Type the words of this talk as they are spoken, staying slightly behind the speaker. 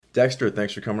Dexter,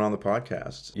 thanks for coming on the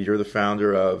podcast. You're the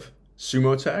founder of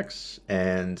SumoTeX,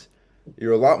 and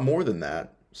you're a lot more than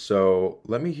that. So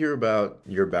let me hear about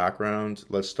your background.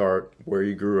 Let's start where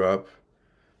you grew up,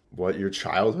 what your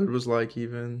childhood was like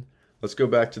even. Let's go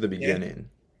back to the Yeah, beginning.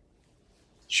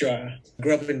 sure.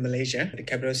 Grew up in Malaysia, the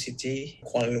capital city,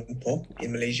 Kuala Lumpur,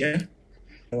 in Malaysia.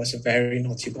 I was a very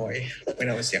naughty boy when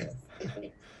I was young.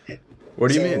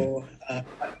 What do you mean? So,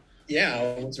 yeah,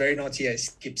 I was very naughty. I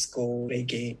skipped school, play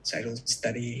games, I don't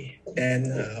study.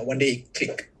 Then one day it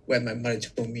clicked when my mother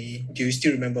told me, "Do you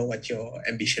still remember what your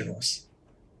ambition was?"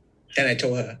 Then I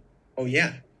told her, "Oh,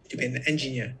 yeah, to be an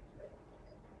engineer."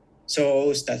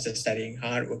 So, started studying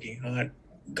hard, working hard,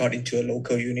 got into a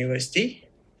local university,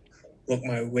 worked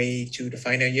my way to the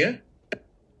final year,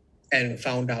 and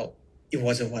found out it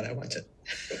wasn't what I wanted.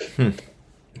 Hmm.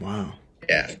 Wow.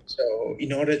 Yeah. So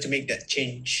in order to make that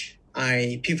change,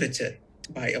 I pivoted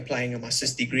by applying a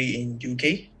master's degree in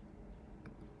UK.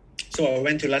 So I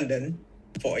went to London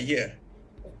for a year.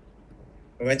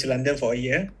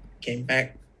 Came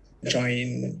back,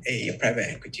 joined a private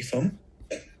equity firm,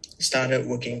 started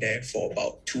working there for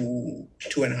about two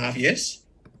and a half years.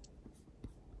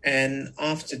 And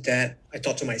after that, I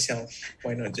thought to myself,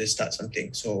 why not just start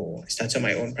something? So I started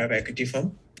my own private equity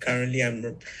firm. Currently,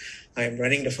 I'm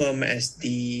running the firm as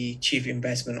the chief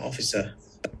investment officer.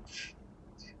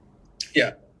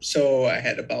 Yeah. So I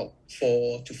had about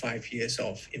 4 to 5 years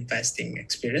of investing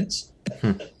experience.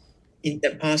 Hmm. In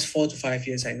the past 4 to 5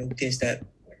 years, I noticed that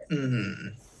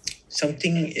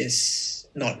something is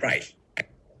not right.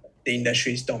 The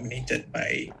industry is dominated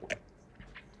by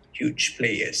huge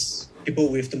players, people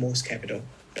with the most capital.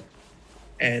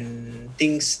 And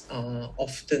things are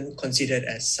often considered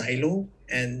as silo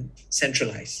and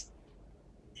centralized.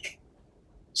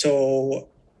 So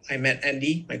I met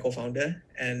Andy, my co-founder,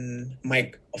 and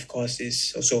Mike, of course,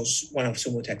 is also one of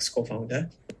SumoTeX co-founder.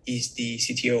 He's the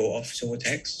CTO of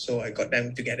SumoTeX. So I got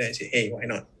them together and said, hey, why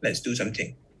not? Let's do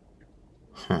something.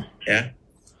 Huh. Yeah.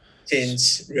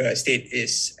 Since real estate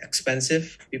is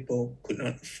expensive, people could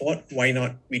not afford. Why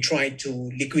not? We try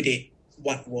to liquidate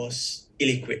what was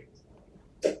illiquid.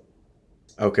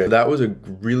 Okay, that was a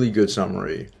really good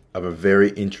summary of a very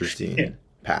Yeah. interesting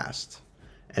past.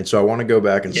 And so I want to go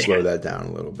back and Yeah. slow that down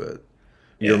a little bit.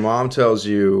 Your Yeah. mom tells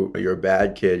you you're a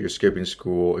bad kid, you're skipping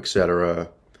school, etc.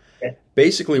 Yeah.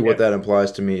 Basically, what Yeah. that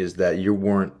implies to me is that you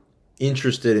weren't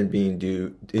interested in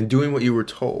in doing what you were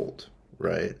told,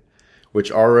 right?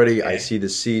 Which already I Yeah. see the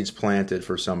seeds planted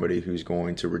for somebody who's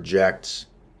going to reject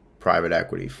private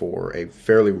equity for a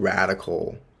fairly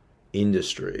radical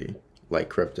industry like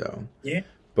crypto. Yeah.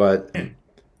 But Yeah.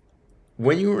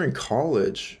 when you were in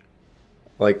college,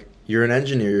 like you're an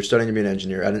engineer, you're studying to be an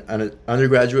engineer at an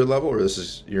undergraduate level, or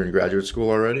you're in graduate school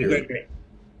already, or Undergrad.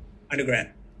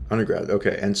 Undergrad. undergrad?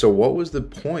 Okay, and so what was the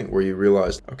point where you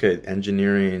realized, okay,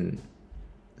 engineering,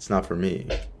 it's not for me?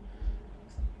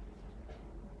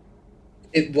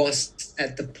 It was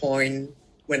at the point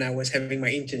when I was having my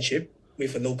internship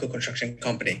with a local construction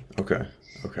company. Okay,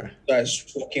 okay, So I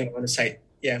was working on the site.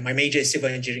 Yeah, my major is civil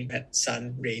engineering, but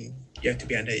sun, rain, you have to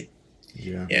be under it.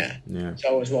 yeah, Yeah. yeah, So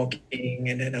I was walking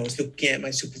and then I was looking at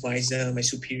my supervisor, my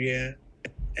superior,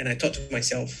 and I thought to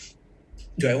myself,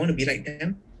 do I want to be like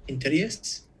them in 30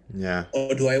 years? yeah.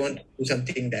 Or do I want to do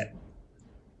something that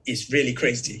is really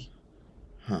crazy?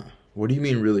 Huh. What do you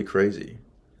mean really crazy?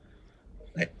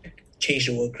 Like change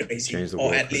the world crazy. Change the Or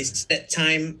world at crazy. least that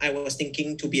time I was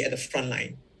thinking to be at the front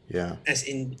line, Yeah, as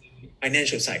in the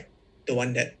financial side, the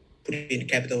one that put in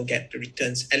capital, get the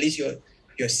returns. At least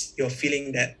you're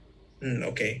feeling that,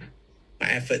 okay, my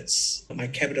efforts, my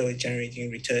capital is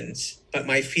generating returns. But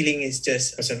my feeling is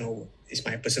just personal, is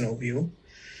my personal view.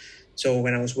 So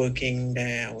when I was working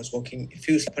there, it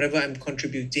feels like whatever I'm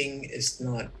contributing is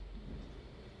not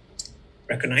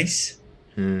recognized,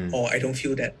 hmm. or I don't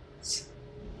feel that it's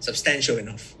substantial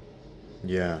enough.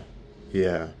 Yeah,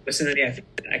 yeah. Personally, I think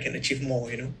that I can achieve more.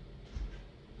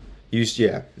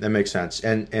 Yeah, that makes sense.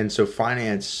 And so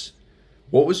finance,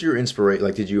 what was your inspiration?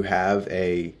 Like, did you have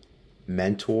a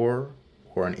mentor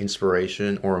or an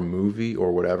inspiration or a movie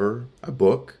or whatever, a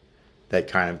book that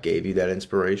kind of gave you that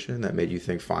inspiration that made you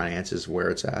think finance is where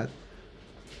it's at?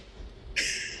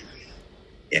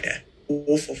 Yeah.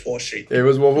 Wolf of Wall Street. It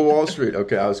was Wolf of Wall Street.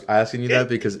 Okay, I was asking you that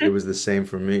because it was the same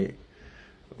for me.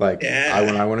 Like when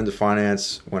Yeah. I went into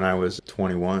finance when I was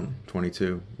 21,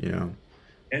 22, Yeah.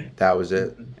 that was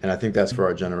it. Mhm. And I think that's for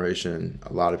our generation.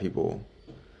 A lot of people,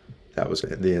 that was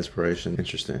the inspiration.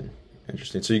 Interesting.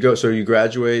 Interesting. So you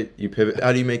graduate, you pivot.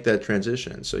 How do you make that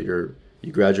transition? So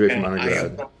you graduate from Yeah.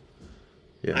 undergrad.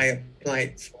 Yeah. I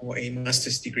applied for a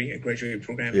master's degree, a graduate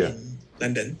program Yeah. in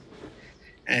London.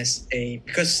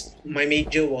 because my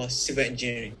major was civil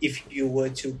engineering. If you were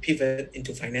to pivot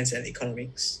into finance and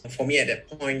economics, for me at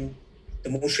that point, the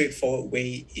most straightforward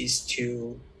way is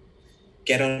to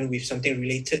get on with something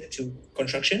related to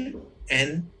construction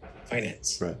and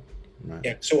finance. Right. Right.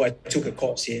 Yeah. So I took a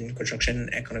course in construction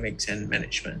economics and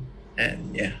management.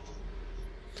 And yeah.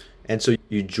 And so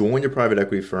you joined a private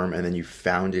equity firm and then you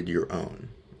founded your own.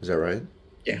 Is that right?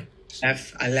 Yeah.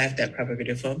 I left that private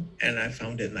equity firm and I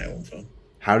founded my own firm.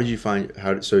 How did you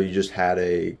so you just had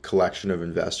a collection of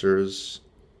investors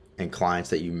and clients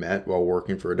that you met while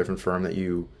working for a different firm that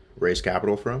you raised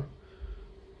capital from?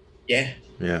 Yeah.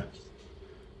 Yeah.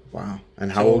 Wow.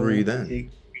 And how old were you then?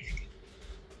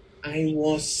 I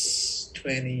was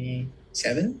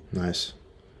 27. Nice.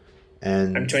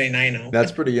 And I'm 29 now.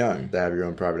 That's pretty young to have your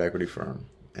own private equity firm.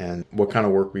 And what kind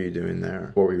of work were you doing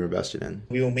there? What were you invested in?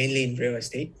 We were mainly in real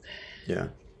estate. Yeah.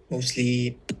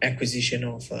 Mostly acquisition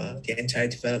of the entire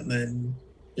development,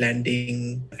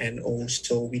 lending, and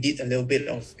also we did a little bit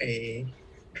of a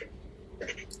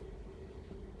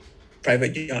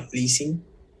private yacht leasing,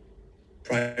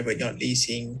 private jet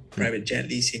leasing.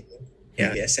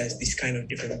 Yeah, we assess these kind of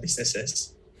different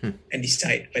businesses and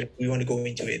decide whether we want to go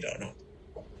into it or not.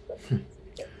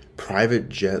 Private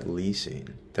jet leasing.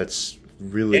 That's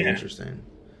really interesting.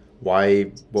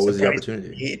 Why? What was the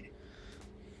opportunity?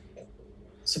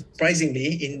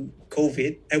 Surprisingly, in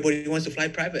COVID, everybody wants to fly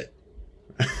private.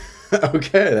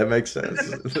 Okay, that makes sense.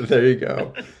 There you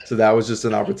go. So that was just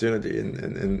an opportunity in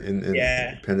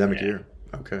pandemic year.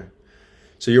 Okay.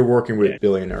 So you're working with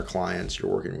billionaire clients.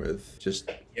 You're working with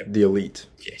just the elite.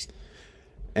 Yes.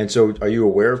 And so are you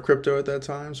aware of crypto at that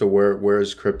time? So where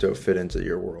does crypto fit into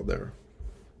your world there?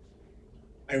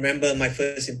 I remember my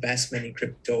first investment in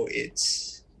crypto,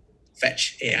 it's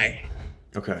Fetch AI.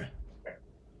 Okay.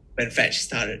 When Fetch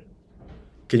started.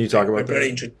 Can you talk about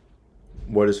that?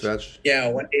 What is Fetch? Yeah,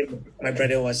 one day my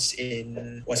brother was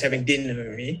having dinner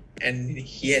with me, and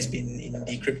he has been in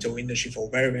the crypto industry for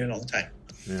a very, very long time.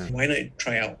 Yeah. Why not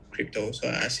try out crypto? So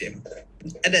I asked him.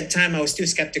 At that time, I was still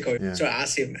skeptical. Yeah. So I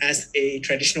asked him, as a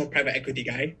traditional private equity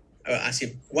guy, I asked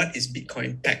him, what is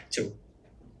Bitcoin pegged to?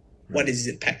 What is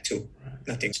it pegged to?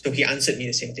 Nothing. So he answered me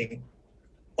the same thing.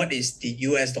 What is the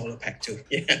US dollar pegged to?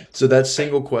 Yeah. So that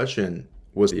single question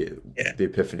was the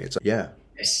epiphany. It's like,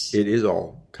 yes. It is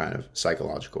all kind of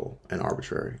psychological and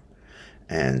arbitrary.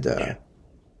 And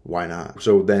why not?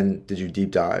 So then did you deep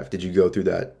dive? Did you go through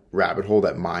that rabbit hole,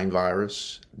 that mind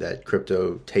virus that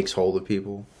crypto takes hold of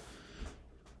people?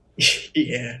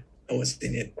 Yeah. I was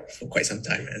in it for quite some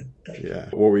time, man. Yeah.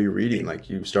 What were you reading? Like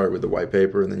you started with the white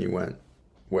paper and then you went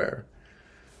where?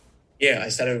 Yeah, I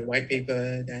started with white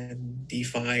paper, then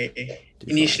DeFi.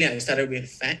 Initially, I started with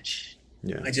Fetch.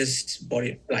 Yeah. I just bought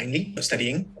it blindly,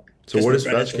 studying. So what is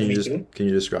Fetch? Can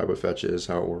you describe what Fetch is,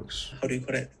 how it works? How do you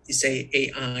call it? It's a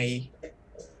AI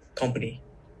company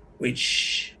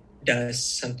which does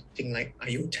something like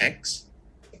IoTeX,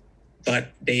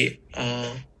 but they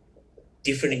are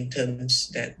different in terms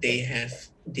that they have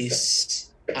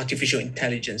this artificial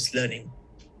intelligence learning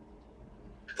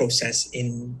process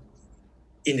in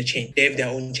the chain. They have their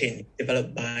own chain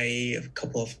developed by a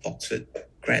couple of Oxford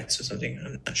grads or something.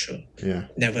 I'm not sure. Yeah.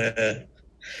 Never.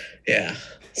 Yeah.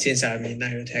 Since I'm in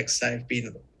IoTeX, I've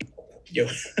been.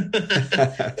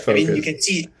 I mean, you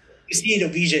see the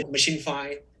vision,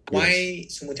 MachineFi. Why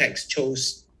SumoTeX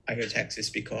chose IoTeX is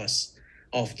because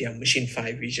of their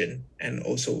MachineFi vision and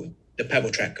also the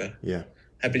Pebble Tracker. Yeah.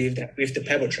 I believe that with the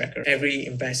Pebble Tracker, every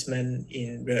investment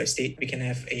in real estate, we can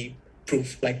have a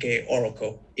proof like a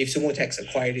oracle. If SumoTeX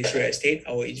acquired this real estate,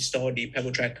 I will install the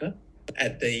Pebble Tracker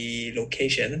at the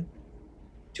location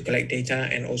to collect data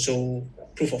and also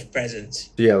proof of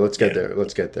presence. Yeah, let's get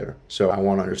there. So I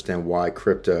want to understand why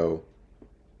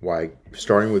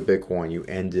starting with Bitcoin, you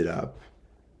ended up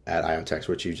at IoTeX,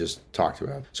 which you just talked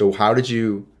about. So how did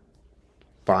you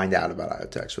find out about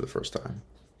IoTeX for the first time?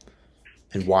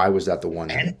 And why was that the one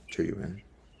that drew you in?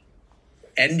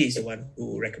 Andy is the one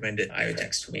who recommended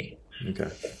IoTeX to me.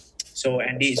 Okay. So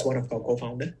Andy is one of our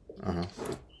co-founders. Uh-huh.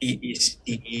 He is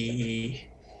the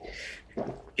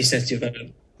business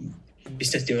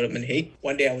development head.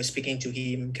 One day I was speaking to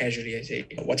him casually. I said,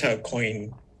 what type of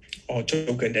coin or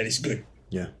token that is good?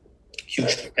 Yeah.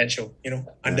 Huge potential,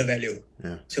 undervalued.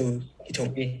 Yeah. So he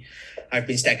told me, I've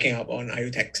been stacking up on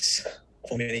IoTeX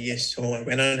for many years. So I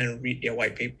went on and read their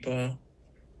white paper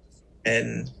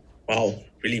and wow,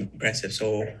 really impressive.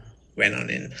 So went on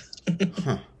in.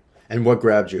 Huh. And what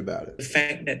grabbed you about it? The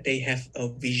fact that they have a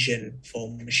vision for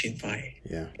MachineFi.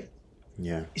 Yeah.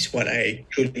 Yeah. Is what I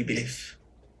truly believe.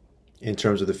 In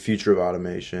terms of the future of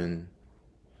automation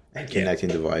and connecting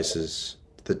devices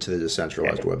to to the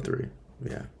decentralized Web3.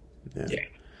 Yeah. Yeah.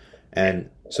 And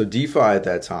so DeFi at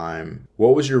that time,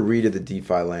 what was your read of the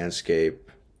DeFi landscape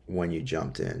when you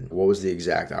jumped in? What was the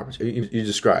exact opportunity? You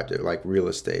described it like real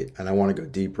estate, and I want to go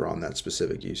deeper on that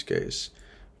specific use case.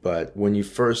 But when you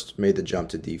first made the jump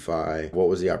to DeFi, what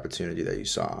was the opportunity that you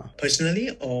saw?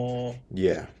 Personally, or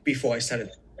before I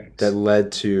started? That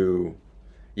led to,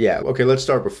 okay, let's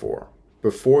start before.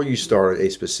 Before you started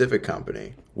a specific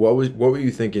company, what were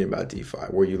you thinking about DeFi?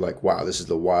 Were you like, wow, this is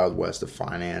the wild west of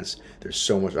finance. There's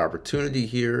so much opportunity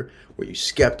here. Were you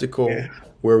skeptical? Yeah.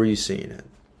 Where were you seeing it?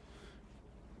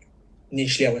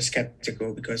 Initially, I was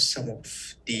skeptical because some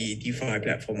of the DeFi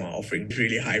platform are offering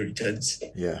really high returns.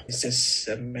 Yeah. It's just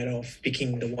a matter of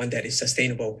picking the one that is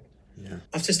sustainable. Yeah.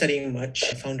 After studying much,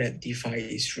 I found that DeFi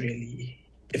is really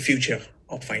the future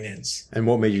of finance. And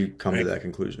what made you come to that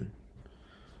conclusion?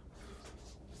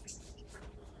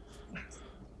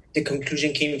 The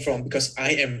conclusion came from because I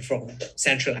am from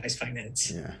centralized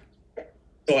finance. Yeah.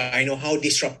 So I know how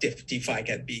disruptive DeFi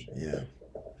can be. Yeah.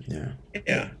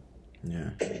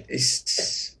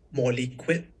 It's more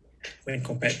liquid when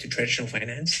compared to traditional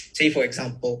finance. Say, for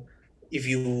example, if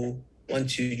you want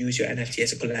to use your NFT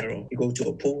as a collateral, you go to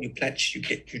a pool, you pledge,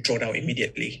 you draw down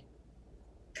immediately.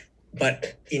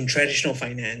 But in traditional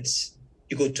finance,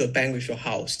 you go to a bank with your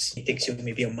house. It takes you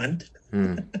maybe a month.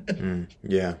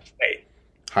 Yeah. Right.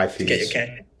 High fees. To get your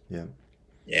cash. Yeah.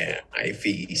 Yeah. High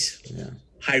fees. Yeah.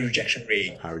 High rejection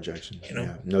rate. High rejection. You know?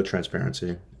 Yeah. No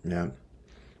transparency. Yeah.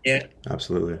 Yeah.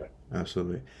 Absolutely.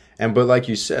 But like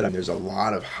you said, I mean, there's a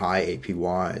lot of high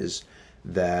APYs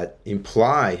that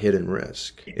imply hidden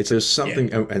risk. There's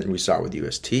something, and we saw it with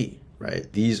UST,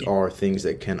 right? These are things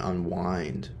that can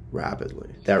unwind rapidly.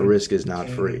 That risk is not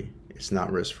free. It's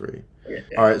not risk free.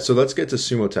 All right, so let's get to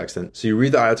SumoTeX then. So you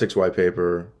read the IoTeX white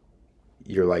paper,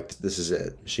 you're like, this is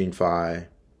it, MachineFi,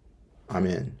 I'm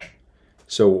in.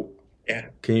 So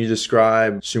can you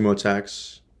describe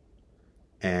SumoTeX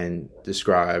and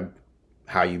describe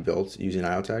how you built using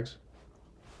IoTeX?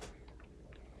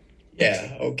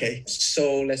 Yeah, okay.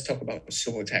 So let's talk about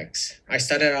SumoTeX. I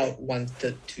started out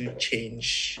wanted to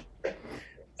change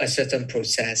a certain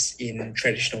process in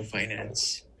traditional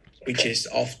finance, which is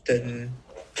a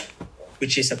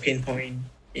pain point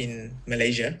in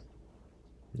Malaysia.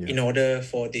 In order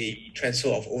for the transfer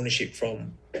of ownership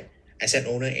from asset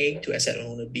owner A to asset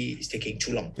owner B is taking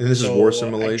too long. And this is worse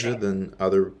in Malaysia than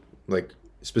other, like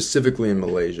specifically in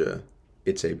Malaysia,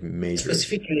 it's a major.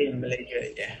 Specifically in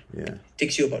Malaysia, it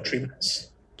takes you about 3 months.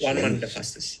 Jeez. 1 month the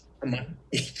fastest. A month.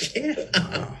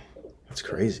 Wow, that's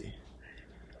crazy.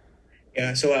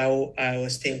 Yeah, so I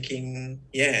was thinking,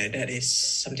 that is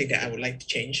something that I would like to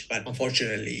change, but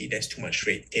unfortunately, there's too much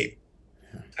red tape.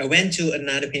 I went to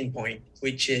another pain point,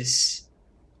 which is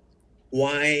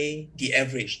why the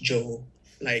average Joe,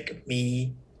 like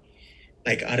me,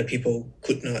 like other people,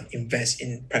 could not invest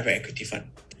in private equity fund.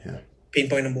 Pain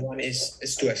point number one is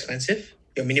it's too expensive.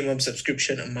 Your minimum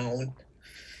subscription amount,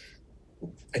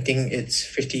 I think it's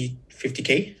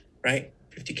 50K, right?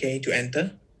 50K to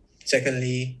enter.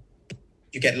 Secondly,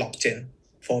 you get locked in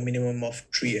for a minimum of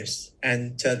 3 years.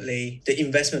 And thirdly, the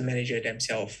investment manager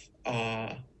themselves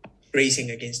are racing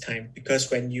against time,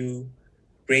 because when you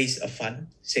raise a fund,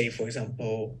 say for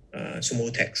example,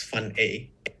 SumoTeX Fund A,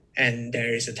 and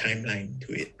there is a timeline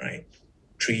to it, right?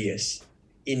 3 years.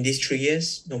 In these 3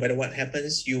 years, no matter what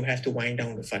happens, you have to wind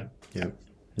down the fund. Yeah.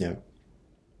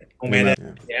 No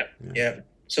matter. Yeah.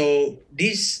 So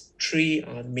these three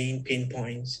are main pain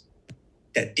points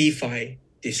that DeFi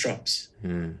disrupts.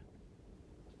 And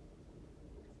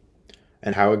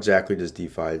how exactly does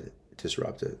DeFi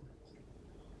disrupt it?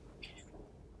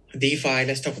 DeFi,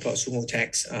 let's talk about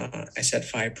SumoTeX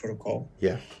AssetFi protocol.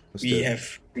 Yeah. We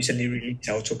have recently released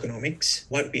our tokenomics.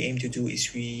 What we aim to do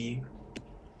is we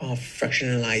are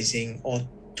fractionalizing or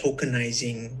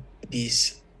tokenizing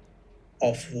these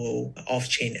off-world,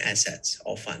 off-chain assets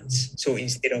or funds. So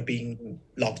instead of being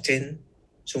locked in,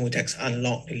 SumoTeX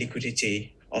unlock the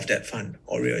liquidity of that fund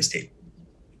or real estate.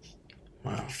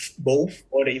 Wow. Both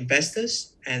for the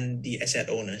investors and the asset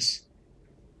owners.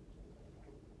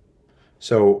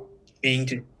 So,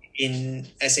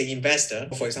 as an investor,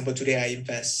 for example, today I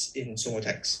invest in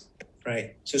SumoTeX,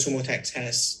 right? So SumoTeX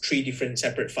has 3 different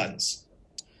separate funds.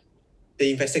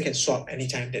 The investor can swap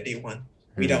anytime that they want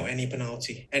without any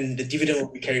penalty, and the dividend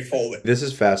will be carried forward. This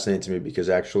is fascinating to me because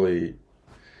actually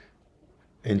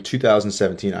in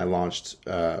 2017, I launched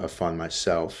a fund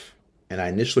myself, and I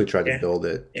initially tried to build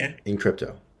it in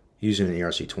crypto using an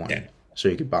ERC20. So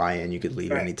you could buy in, you could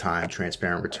leave Right. anytime,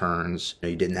 transparent returns.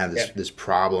 You didn't have Yeah. this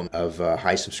problem of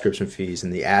high subscription fees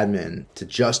and the admin to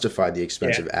justify the Yeah.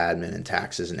 expensive admin and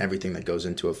taxes and everything that goes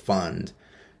into a fund.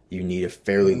 You need a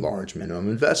fairly large minimum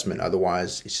investment.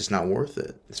 Otherwise, it's just not worth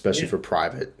it, especially for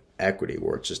private equity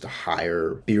where it's just a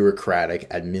higher bureaucratic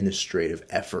administrative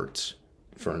effort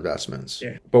for investments.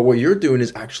 Yeah. But what you're doing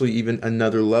is actually even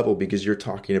another level because you're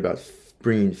talking about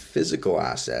bringing physical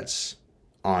assets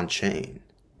on chain,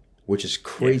 which is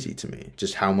crazy to me,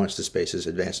 just how much the space has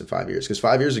advanced in 5 years. Because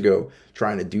 5 years ago,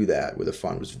 trying to do that with a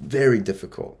fund was very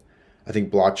difficult. I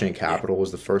think Blockchain Capital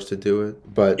was the first to do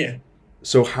it. But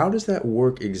so how does that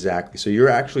work exactly? So you're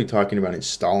actually talking about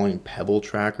installing Pebble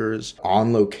trackers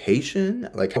on location?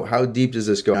 Like how deep does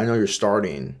this go? I know you're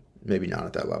starting, maybe not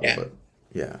at that level, but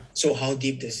yeah. So how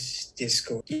deep does this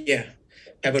go? Yeah.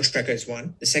 Pebble tracker is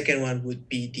one. The second one would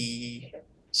be the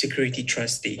security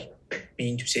trustee,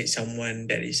 meaning to say someone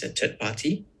that is a third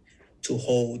party to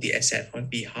hold the asset on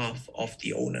behalf of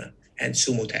the owner, and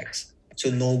SumoTeX.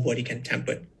 So nobody can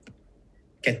tamper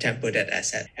that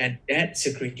asset. And that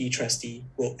security trustee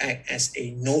will act as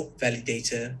a node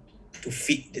validator to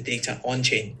feed the data on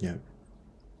chain. Yeah.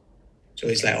 So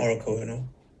it's like Oracle, you know.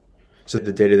 So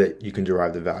the data that you can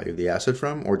derive the value of the asset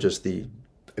from, or just the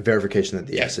verification that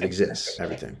the asset exists,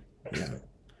 everything. Yeah.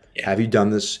 Have you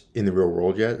done this in the real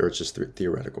world yet, or it's just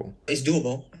theoretical? It's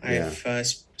doable. I've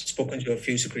spoken to a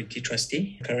few security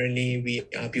trustees. Currently, we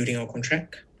are building our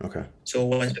contract. Okay. So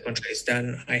once the contract is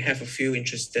done, I have a few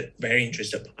very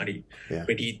interested party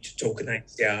ready to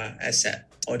tokenize their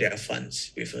asset or their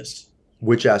funds with us.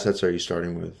 Which assets are you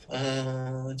starting with?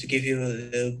 To give you a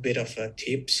little bit of a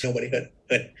tips, nobody heard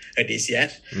this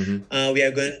yet. We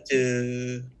are going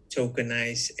to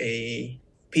tokenize a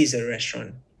pizza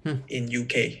restaurant in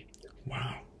UK.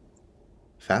 Wow.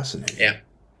 Fascinating. Yeah.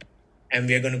 And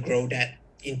we are going to grow that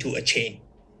into a chain.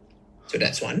 So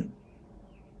that's one.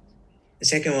 The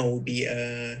second one will be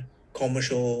a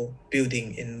commercial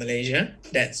building in Malaysia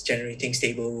that's generating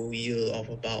stable yield of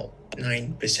about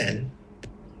 9%.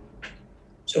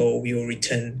 So we will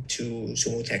return to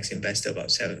SumoTeX investor about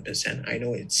 7%. I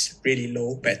know it's really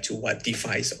low compared to what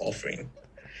DeFi is offering.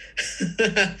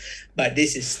 But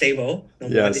this is stable.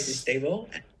 This is stable.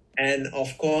 And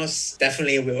of course,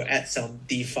 definitely we'll add some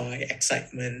DeFi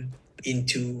excitement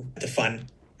into the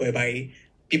fund, whereby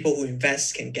people who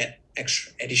invest can get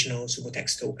additional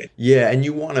SumoTeX token. Yeah, and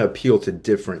you want to appeal to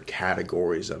different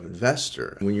categories of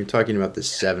investor. When you're talking about the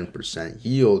 7%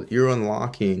 yield, you're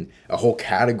unlocking a whole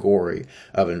category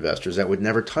of investors that would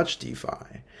never touch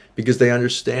DeFi because they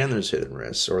understand there's hidden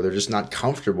risks, or they're just not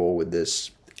comfortable with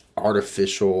this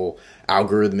artificial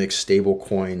algorithmic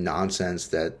stablecoin nonsense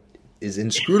that is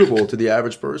inscrutable to the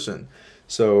average person.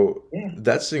 So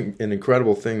that's an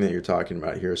incredible thing that you're talking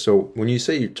about here. So when you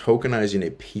say you're tokenizing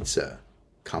a pizza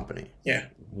company,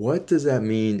 what does that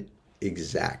mean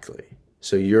exactly?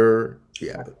 So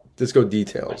let's go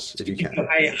details if you can.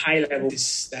 High level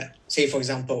is that, say for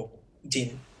example,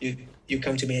 Dean, you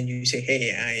come to me and you say,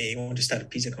 hey, I want to start a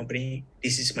pizza company.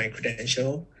 This is my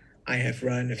credential. I have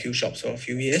run a few shops for a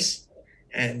few years,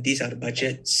 and these are the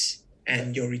budgets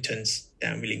and your returns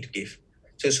that I'm willing to give.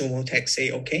 So SumoTeX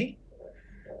say, okay,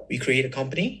 we create a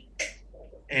company,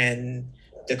 and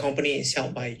the company is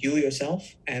held by you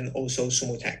yourself and also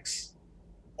SumoTeX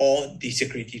or the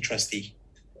security trustee.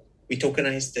 We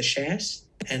tokenize the shares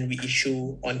and we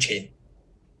issue on chain.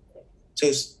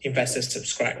 So investors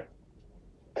subscribe,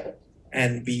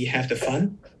 and we have the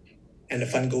fund, and the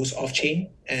fund goes off chain,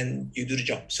 and you do the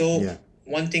job. So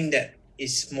one thing that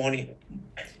is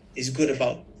good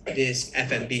about this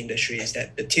F&B industry is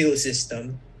that the till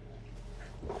system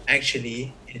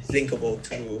actually is linkable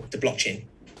to the blockchain.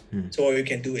 So what you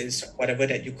can do is whatever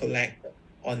that you collect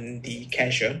on the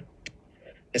cashier,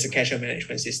 there's a cashier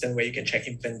management system where you can check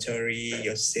inventory,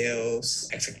 your sales,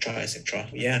 etc., etc.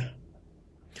 Yeah.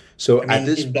 So in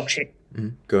blockchain,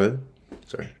 go ahead.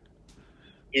 Sorry.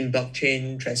 In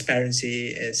blockchain, transparency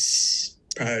is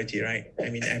priority, right? I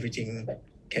mean, everything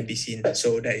can be seen.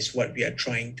 So that is what we are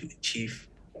trying to achieve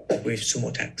with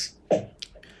SumoTeX.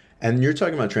 And you're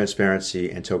talking about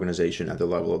transparency and tokenization at the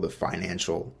level of the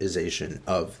financialization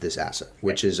of this asset,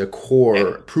 which is a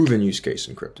core proven use case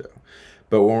in crypto.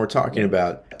 But when we're talking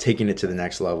about taking it to the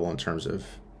next level in terms of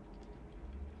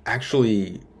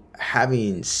actually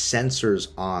having sensors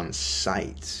on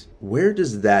site, where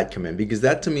does that come in? Because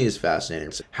that to me is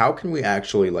fascinating. How can we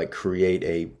actually create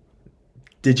a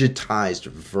digitized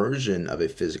version of a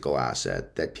physical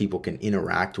asset that people can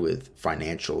interact with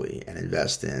financially and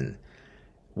invest in?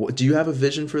 Do you have a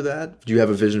vision for that? Do you have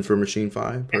a vision for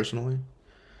MachineFi personally?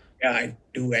 Yeah, I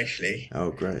do actually.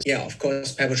 Oh, great. Yeah, of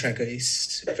course, Pebble Tracker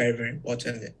is very, very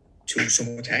important to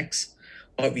SumoTeX.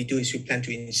 What we do is we plan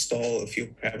to install a few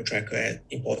Pebble Tracker at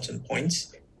important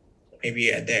points,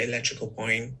 maybe at the electrical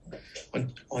point,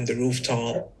 on the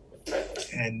rooftop,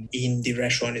 and in the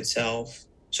restaurant itself,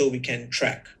 so we can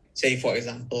track. Say, for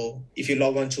example, if you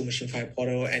log on to MachineFi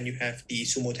portal and you have the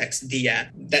SumoTeX D app,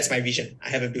 that's my vision. I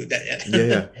haven't built that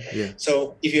yet. Yeah.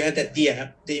 So if you have that D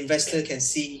app, the investor can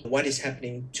see what is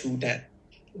happening to that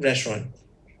restaurant,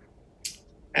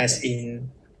 as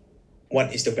in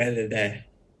what is the weather there.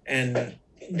 And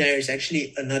there is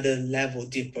actually another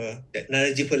deeper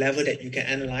level that you can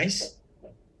analyze.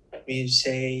 We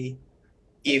say,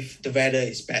 if the weather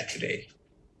is bad today,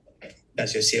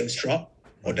 does your sales drop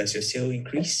or does your sale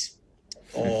increase?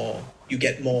 Or you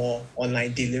get more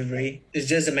online delivery? It's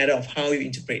just a matter of how you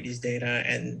interpret this data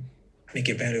and make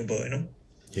it valuable, you know?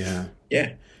 Yeah.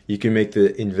 You can make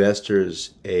the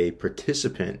investors a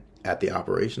participant at the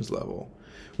operations level,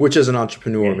 which as an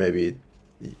entrepreneur, maybe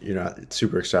you're not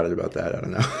super excited about that. I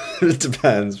don't know. It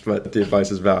depends, but the advice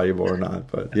is valuable or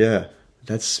not. But yeah,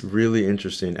 that's really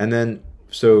interesting. And then,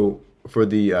 so for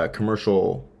the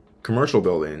commercial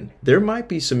building, there might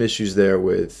be some issues there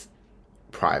with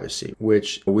privacy,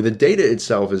 which with the data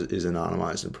itself is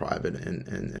anonymized and private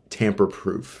and tamper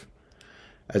proof,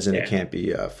 as in it can't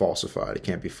be falsified. It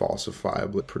can't be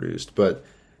falsifiably produced. But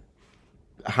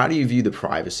how do you view the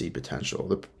privacy potential,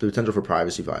 the potential for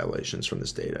privacy violations from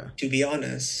this data? To be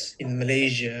honest, in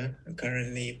Malaysia,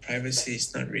 currently, privacy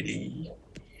is not really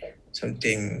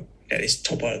something that is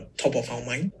top of our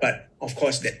mind. But of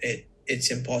course, that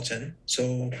it's important.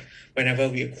 So whenever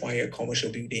we acquire a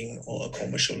commercial building or a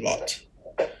commercial lot,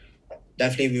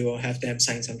 definitely we will have them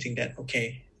sign something that,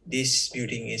 okay, this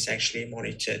building is actually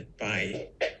monitored by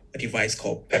a device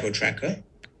called Pebble Tracker.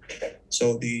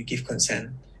 So do you give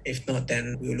consent? If not,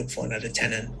 then we'll look for another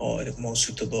tenant or a more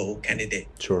suitable candidate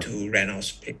to rent our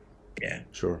space. Yeah.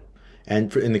 Sure.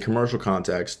 And in the commercial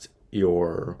context,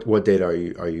 what data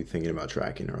are you thinking about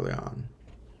tracking early on?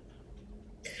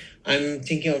 I'm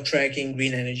thinking of tracking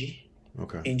green energy.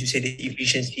 Okay. And to say the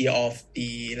efficiency of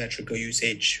the electrical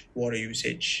usage, water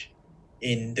usage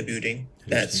in the building.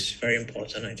 That's very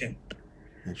important, I think.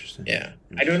 Interesting. Yeah.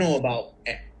 I don't know about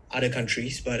other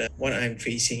countries, but what I'm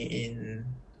facing in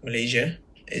Malaysia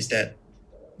is that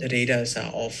the data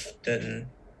are often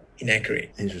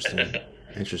inaccurate.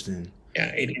 Interesting. Yeah,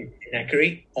 it is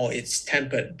inaccurate or it's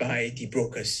tempered by the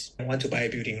brokers. I want to buy a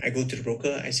building. I go to the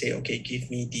broker. I say, okay, give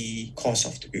me the cost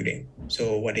of the building.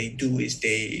 So what they do is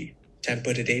they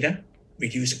temper the data,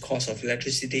 reduce the cost of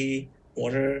electricity,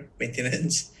 water,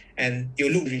 maintenance, and it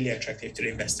will look really attractive to the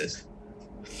investors.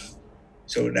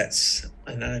 So that's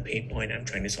another pain point I'm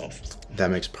trying to solve.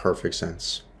 That makes perfect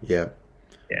sense. Yeah.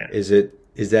 Yeah. Is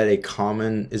that a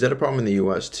problem in the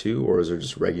US too, or is there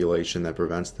just regulation that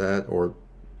prevents that? Or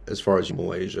as far as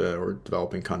Malaysia or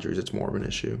developing countries, it's more of an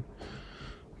issue?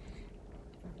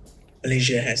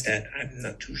 Malaysia has that. I'm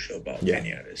not too sure about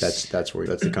any others. That's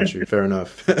the country. Fair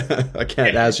enough. I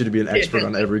can't ask you to be an expert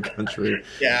on every country.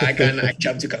 Yeah, I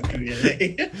jump to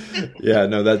conclusion. Yeah,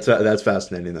 no, that's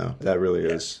fascinating though. That really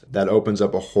is. That opens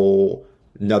up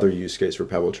another use case for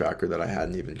Pebble Tracker that I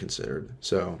hadn't even considered.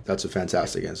 So that's a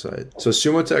fantastic insight. So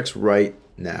SumoTeX right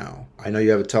now, I know you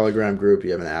have a Telegram group,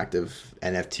 you have an active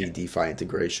NFT DeFi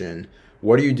integration.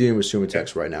 What are you doing with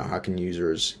SumoTeX right now? How can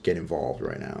users get involved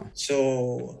right now?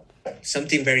 So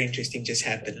something very interesting just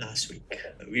happened last week.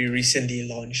 We recently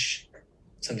launched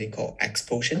something called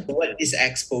Xpotion. What this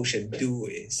Xpotion do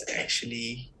is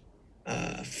actually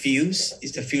fuse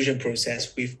the fusion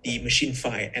process with the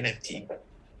MachineFi NFT.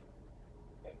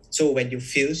 So when you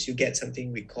fuse, you get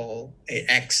something we call a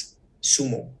X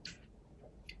Sumo.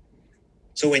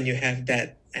 So when you have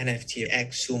that NFT,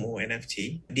 X Sumo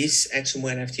NFT, this X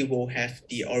Sumo NFT will have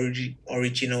the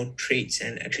original traits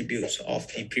and attributes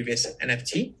of the previous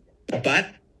NFT,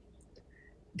 but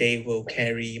they will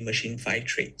carry MachineFi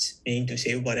traits, meaning to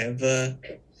say whatever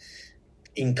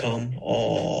income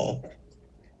or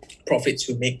profits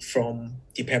we make from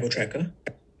the Pebble Tracker,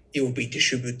 it will be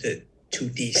distributed to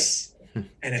these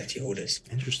NFT holders.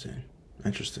 Interesting.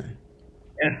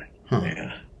 Yeah. Huh.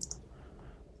 Yeah.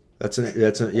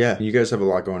 Yeah. You guys have a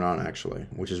lot going on actually,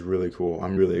 which is really cool.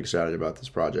 I'm really excited about this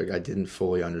project. I didn't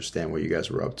fully understand what you guys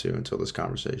were up to until this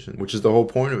conversation, which is the whole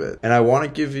point of it. And I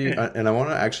want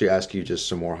to actually ask you just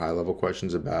some more high level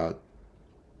questions about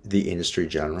the industry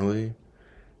generally,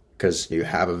 because you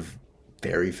have a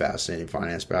very fascinating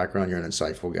finance background. You're an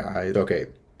insightful guy. Okay.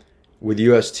 With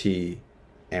UST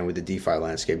and with the DeFi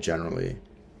landscape generally,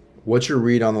 what's your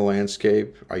read on the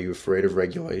landscape? Are you afraid of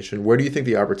regulation? Where do you think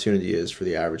the opportunity is for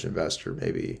the average investor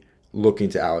maybe looking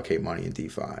to allocate money in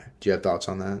DeFi. Do you have thoughts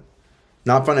on that?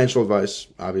 Not financial advice,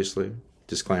 obviously.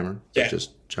 Disclaimer. Yeah. But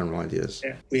just general ideas.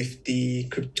 Yeah. With the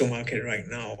crypto market right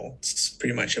now, it's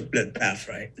pretty much a bloodbath,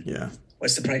 right? Yeah.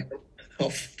 What's the price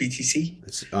of BTC?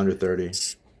 It's under 30.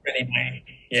 It's 29.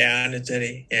 Yeah, under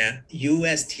 30. Yeah.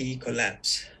 UST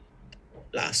collapsed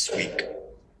last week.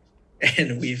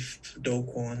 And with Do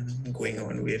Kwon going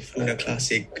on with Luna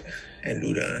Classic and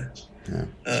Luna,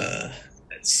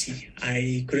 let's see.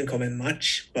 I couldn't comment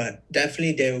much, but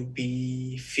definitely there will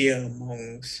be fear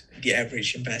amongst the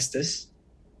average investors.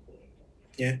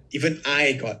 Yeah, even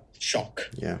I got shocked.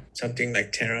 Yeah. Something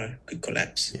like Terra could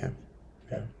collapse. Yeah.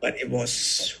 Yeah. But it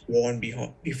was warned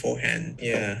beforehand.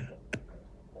 Yeah.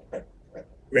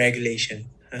 Regulation.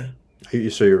 Huh?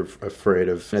 So you're afraid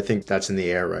of, I think that's in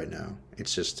the air right now.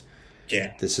 It's just,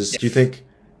 yeah. Do you think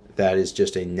that is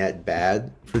just a net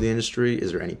bad for the industry?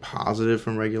 Is there any positive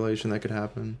from regulation that could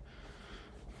happen?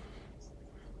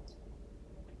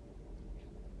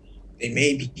 It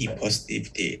may be positive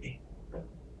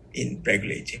in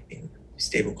regulating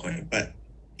stablecoin, but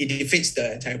it defeats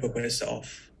the entire purpose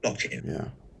of blockchain.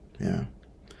 Yeah.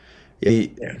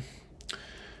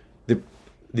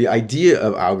 The idea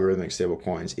of algorithmic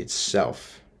stablecoins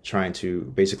itself, trying to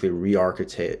basically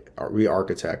re-architect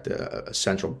a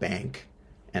central bank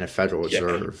and a Federal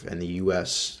Reserve and the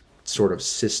U.S. sort of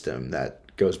system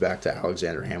that goes back to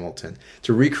Alexander Hamilton,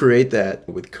 to recreate that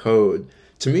with code,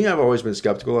 to me, I've always been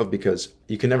skeptical of, because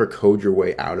you can never code your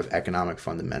way out of economic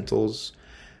fundamentals.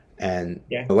 And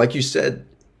like you said,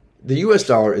 the U.S.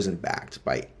 dollar isn't backed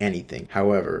by anything.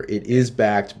 However, it is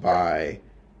backed by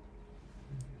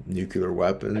nuclear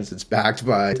weapons. It's backed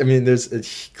by, there's a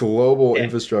global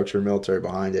infrastructure military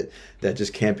behind it that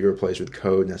just can't be replaced with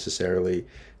code necessarily.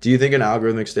 Do you think an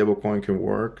algorithmic stablecoin can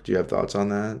work? Do you have thoughts on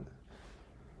that?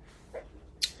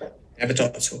 Never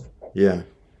thought so. Yeah.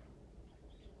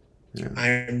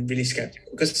 I'm really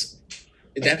skeptical, because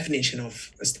the definition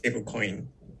of a stablecoin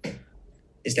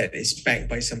is that it's backed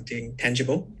by something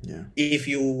tangible. Yeah. If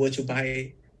you were to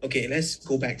buy, okay, let's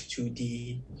go back to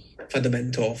the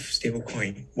fundamental of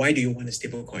stablecoin. Why do you want a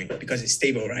stablecoin? Because it's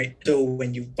stable, right? So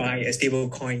when you buy a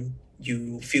stablecoin,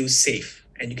 you feel safe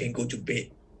and you can go to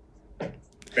bed.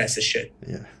 Rest assured.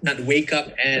 Yeah. Not wake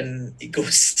up and it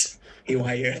goes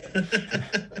haywire.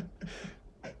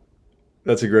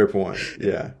 That's a great point.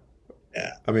 Yeah.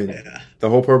 Yeah. The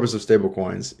whole purpose of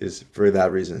stablecoins is for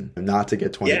that reason, not to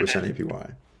get 20%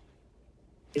 APY.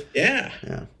 Yeah.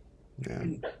 Yeah.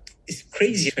 It's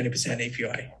crazy, 20%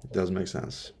 APY. It does make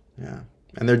sense. Yeah.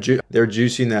 And they're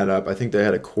juicing that up. I think they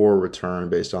had a core return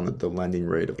based on the lending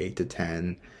rate of 8 to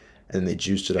 10, and they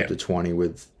juiced it up to 20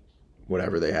 with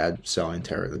whatever they had selling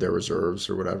their reserves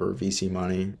or whatever, VC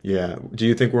money. Yeah. Do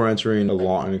you think we're entering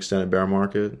an extended bear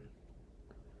market?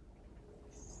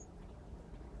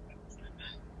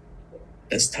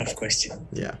 That's a tough question.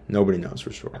 Yeah. Nobody knows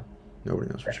for sure. Yeah.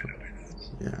 Nobody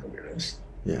knows.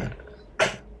 Yeah.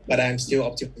 But I'm still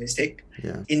optimistic.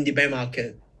 Yeah. In the bear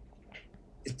market,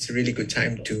 it's a really good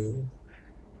time to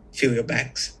fill your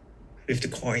bags with the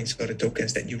coins or the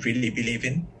tokens that you really believe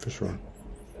in. For sure.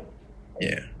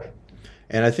 Yeah.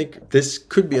 And I think this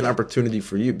could be an opportunity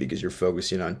for you, because you're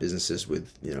focusing on businesses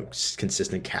with,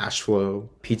 consistent cash flow.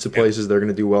 Pizza places, they're going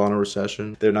to do well in a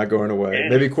recession. They're not going away. Yeah.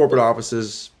 Maybe corporate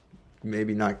offices,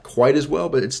 maybe not quite as well,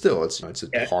 but it's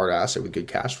a hard asset with good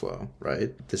cash flow,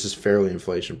 right? This is fairly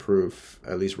inflation proof,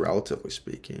 at least relatively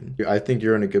speaking. I think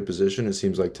you're in a good position, it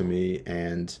seems like to me.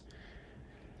 And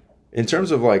in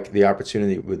terms of the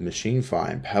opportunity with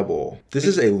MachineFi and Pebble, this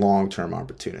is a long-term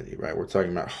opportunity, right? We're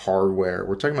talking about hardware.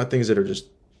 We're talking about things that are just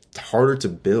harder to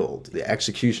build. The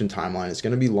execution timeline is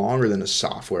going to be longer than a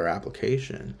software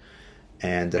application.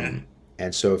 And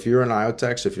so if you're in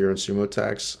IoTeX, if you're in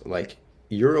SumoTeX,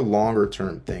 you're a longer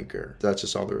term thinker. That's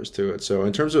just all there is to it. So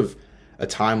in terms of a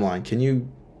timeline, can you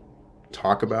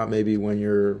talk about maybe when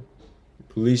your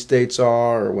release dates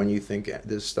are, or when you think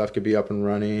this stuff could be up and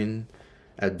running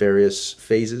at various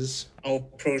phases? Our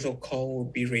protocol will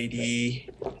be ready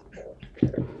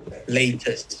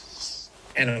latest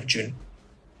end of June.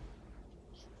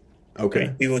 Okay.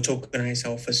 Right? We will tokenize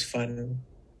our first fund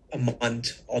a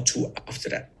month or two after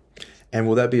that. And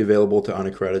will that be available to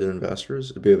unaccredited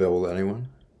investors? It'll be available to anyone?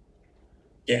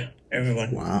 Yeah,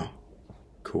 everyone. Wow.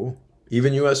 Cool.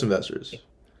 Even U.S. investors?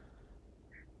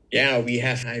 Yeah,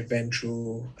 I went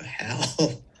through a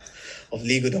hell of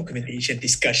legal documentation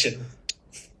discussion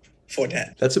for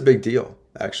that. That's a big deal,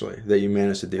 actually, that you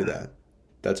managed to do that.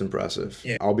 That's impressive.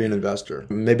 Yeah. I'll be an investor.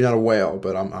 Maybe not a whale,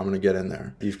 but I'm going to get in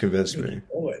there. You've convinced me.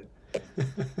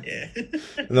 Yeah.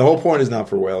 And the whole point is not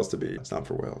for whales to be. It's not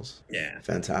for whales. Yeah.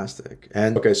 Fantastic.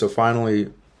 And okay, so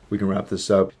finally, we can wrap this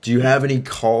up. Do you have any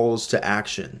calls to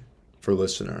action for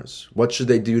listeners? What should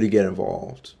they do to get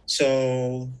involved?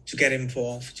 So to get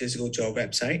involved, just go to our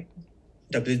website,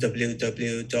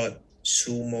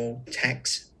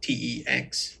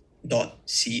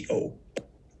 www.sumotex.co.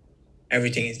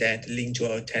 Everything is there. The link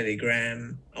to our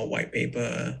Telegram, our white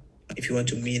paper. If you want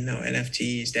to mint our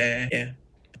NFT, is there. Yeah.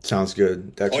 Sounds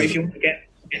good. Dexter. Or if you want to get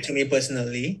to me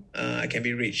personally, I can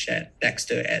be reached at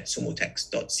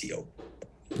Dexter@sumotex.co.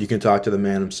 You can talk to the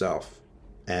man himself.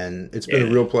 And it's been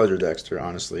a real pleasure, Dexter,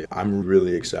 honestly. I'm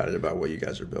really excited about what you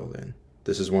guys are building.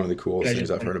 This is one of the coolest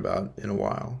things I've heard about in a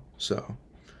while. So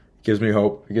it gives me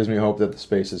hope. It gives me hope that the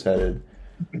space is headed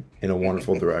in a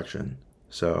wonderful direction.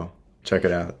 So check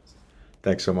it out.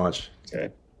 Thanks so much.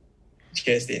 Good.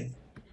 Cheers, Dean.